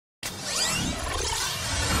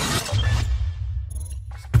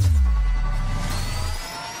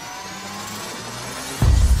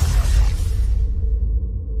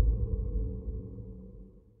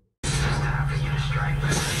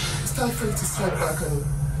strike back, honey.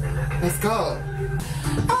 Let's go.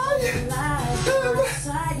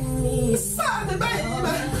 Sorry, baby.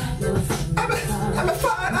 I'm a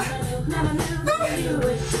father.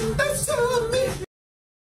 That's to me.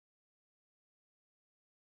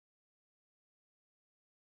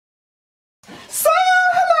 So,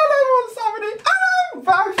 hello everyone, I'm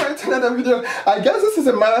back for another video. I guess this is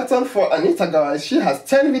a marathon for Anitta, guys. She has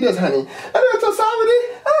 10 videos, honey. Hello to somebody.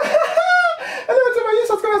 Hello to my new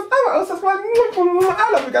subscribers.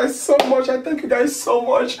 I love you guys so much. I thank you guys so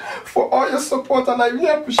much for all your support, and I really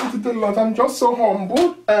appreciate it a lot. I'm just so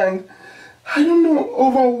humbled and I don't know,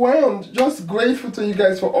 overwhelmed, just grateful to you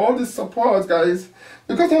guys for all this support, guys,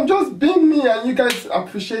 because I'm just being me and you guys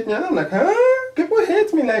appreciate me, and I'm like, huh? People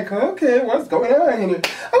hate me, like, okay, what's going on? I love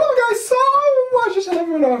you guys so much, each and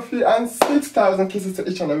every one of you, and 6,000 kisses to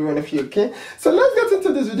each and every one of you, okay? So let's get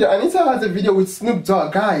into this video. Anitta has a video with Snoop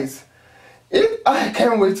Dogg, guys. I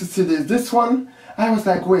can't wait to see this. This one, I was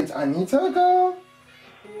like, wait, Anitta, girl?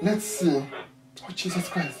 Let's see. Oh, Jesus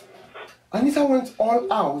Christ. Anitta went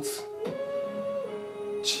all out.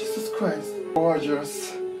 Jesus Christ.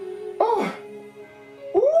 Gorgeous. Oh.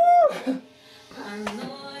 Ooh.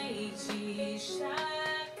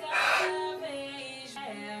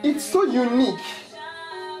 It's so unique.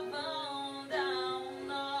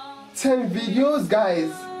 10 videos,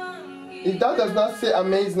 guys. If that does not say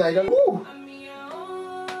amazing, I don't. Ooh.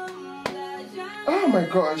 Oh my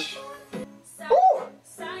gosh. Ooh.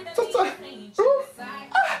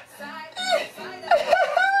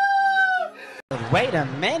 Wait a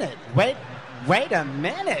minute. Wait a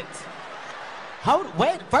minute.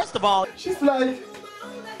 Wait, first of all, she's like,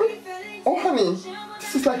 oh honey,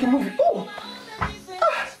 this is like a movie. Oh.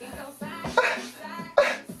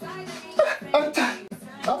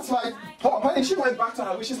 That's like, honey, she went back to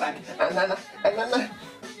her, which is like,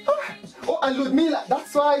 oh, and Luddmilla,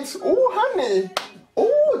 that's right. Oh, honey.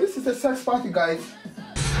 Oh, this is a sex party, guys.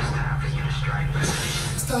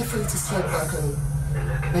 It's time for you to strike back, honey.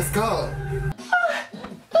 Let's go.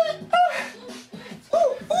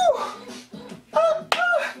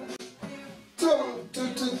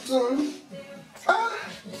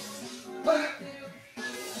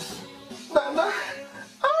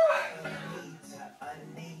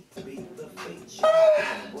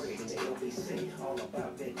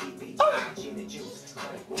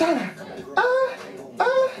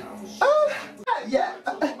 Yeah.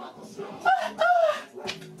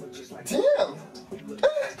 Damn.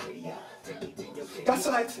 That's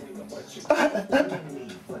right.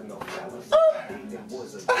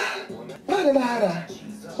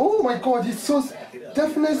 Oh my God, he's so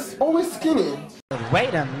definitely always skinny.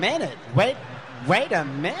 Wait a minute. Wait a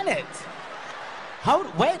minute.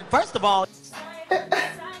 Wait, first of all,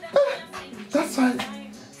 that's right.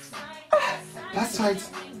 That's right. That's right.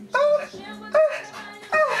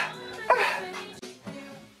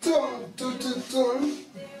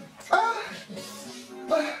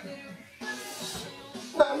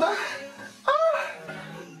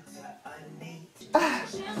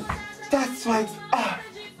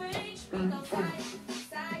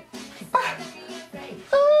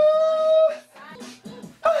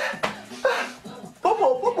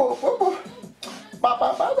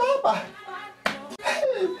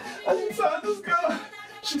 Hey, Anitta, this girl,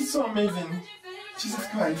 she's so amazing. Jesus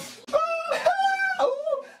Christ.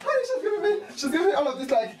 Oh, honey, she's giving me all of this,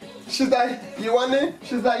 like, she's like, you want it?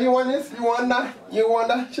 She's like, you want this? You want that? You want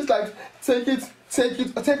that? She's like, take it,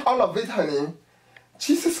 take all of it, honey.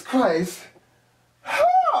 Jesus Christ.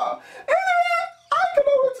 I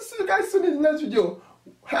cannot wait to see you guys soon in the next video.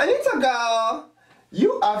 Anitta, girl,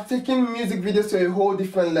 you have taken music videos to a whole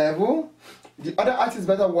different level. The other artists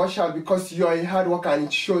better watch out because you are a hard worker and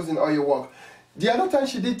it shows in all your work. The other time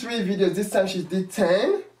she did 3 videos, this time she did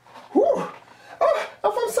 10. Whew. Oh,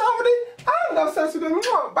 I'm from Saudi. I love South Sudan.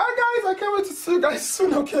 Bye guys, I can't wait to see you guys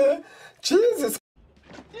soon, okay? Jesus.